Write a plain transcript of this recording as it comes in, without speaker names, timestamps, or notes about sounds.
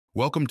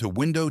Welcome to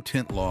Window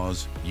Tint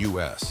Laws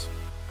US.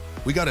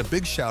 We got a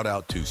big shout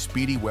out to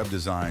Speedy Web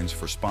Designs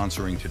for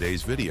sponsoring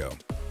today's video.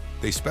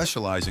 They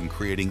specialize in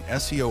creating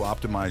SEO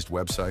optimized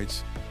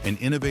websites and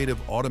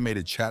innovative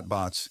automated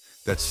chatbots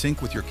that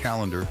sync with your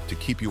calendar to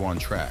keep you on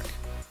track.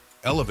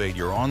 Elevate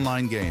your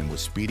online game with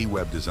Speedy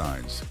Web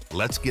Designs.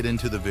 Let's get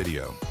into the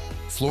video.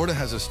 Florida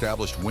has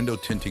established window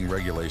tinting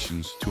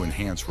regulations to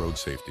enhance road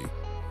safety.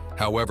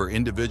 However,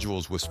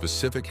 individuals with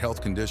specific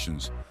health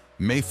conditions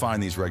may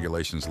find these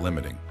regulations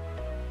limiting.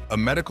 A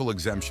medical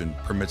exemption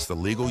permits the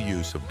legal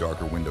use of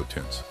darker window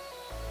tints,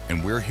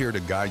 and we're here to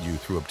guide you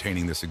through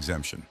obtaining this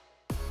exemption.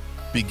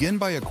 Begin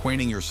by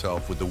acquainting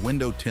yourself with the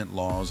window tint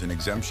laws and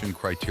exemption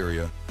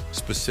criteria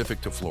specific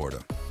to Florida.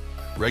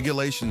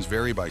 Regulations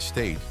vary by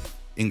state,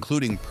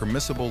 including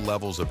permissible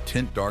levels of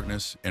tint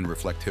darkness and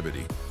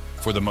reflectivity.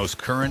 For the most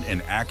current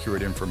and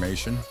accurate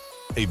information,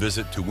 a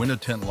visit to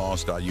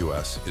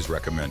windowtintlaws.us is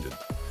recommended.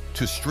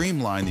 To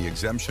streamline the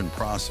exemption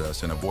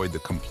process and avoid the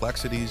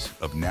complexities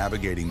of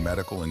navigating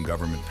medical and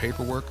government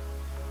paperwork,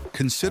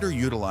 consider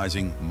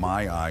utilizing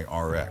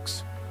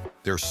MyIRX.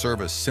 Their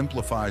service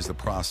simplifies the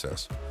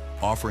process,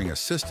 offering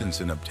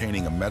assistance in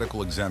obtaining a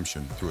medical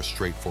exemption through a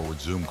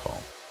straightforward Zoom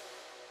call.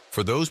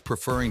 For those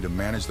preferring to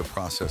manage the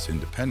process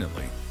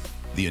independently,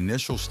 the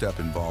initial step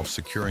involves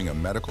securing a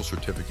medical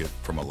certificate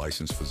from a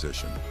licensed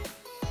physician.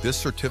 This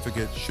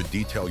certificate should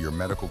detail your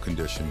medical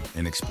condition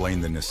and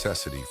explain the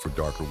necessity for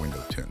darker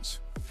window tints.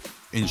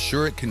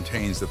 Ensure it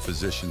contains the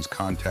physician's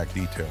contact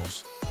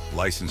details,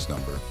 license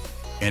number,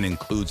 and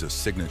includes a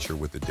signature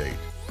with the date.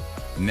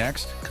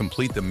 Next,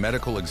 complete the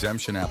medical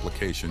exemption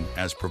application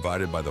as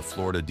provided by the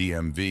Florida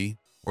DMV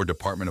or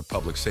Department of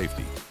Public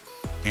Safety.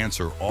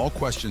 Answer all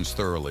questions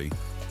thoroughly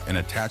and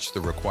attach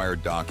the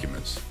required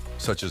documents,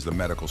 such as the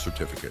medical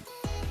certificate.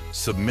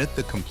 Submit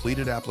the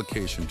completed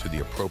application to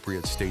the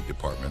appropriate state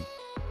department,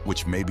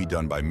 which may be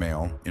done by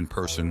mail, in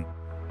person,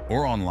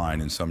 or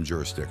online in some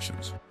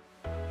jurisdictions.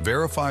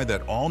 Verify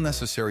that all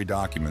necessary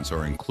documents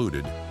are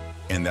included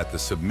and that the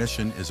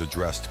submission is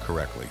addressed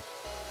correctly.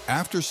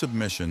 After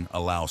submission,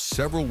 allow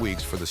several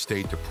weeks for the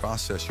state to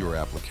process your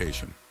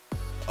application.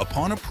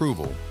 Upon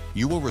approval,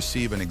 you will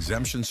receive an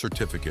exemption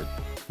certificate,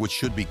 which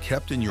should be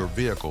kept in your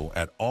vehicle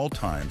at all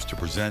times to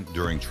present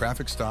during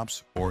traffic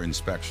stops or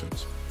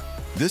inspections.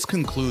 This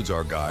concludes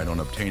our guide on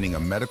obtaining a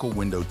medical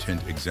window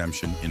tint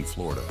exemption in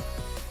Florida.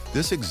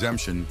 This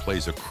exemption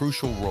plays a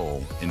crucial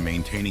role in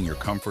maintaining your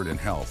comfort and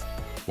health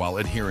while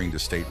adhering to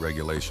state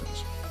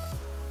regulations.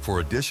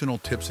 For additional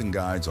tips and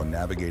guides on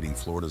navigating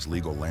Florida's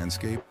legal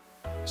landscape,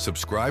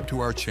 subscribe to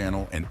our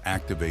channel and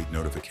activate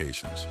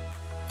notifications.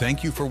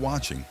 Thank you for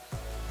watching.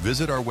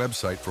 Visit our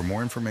website for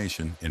more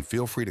information and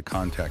feel free to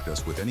contact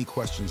us with any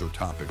questions or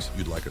topics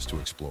you'd like us to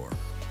explore.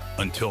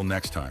 Until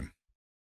next time.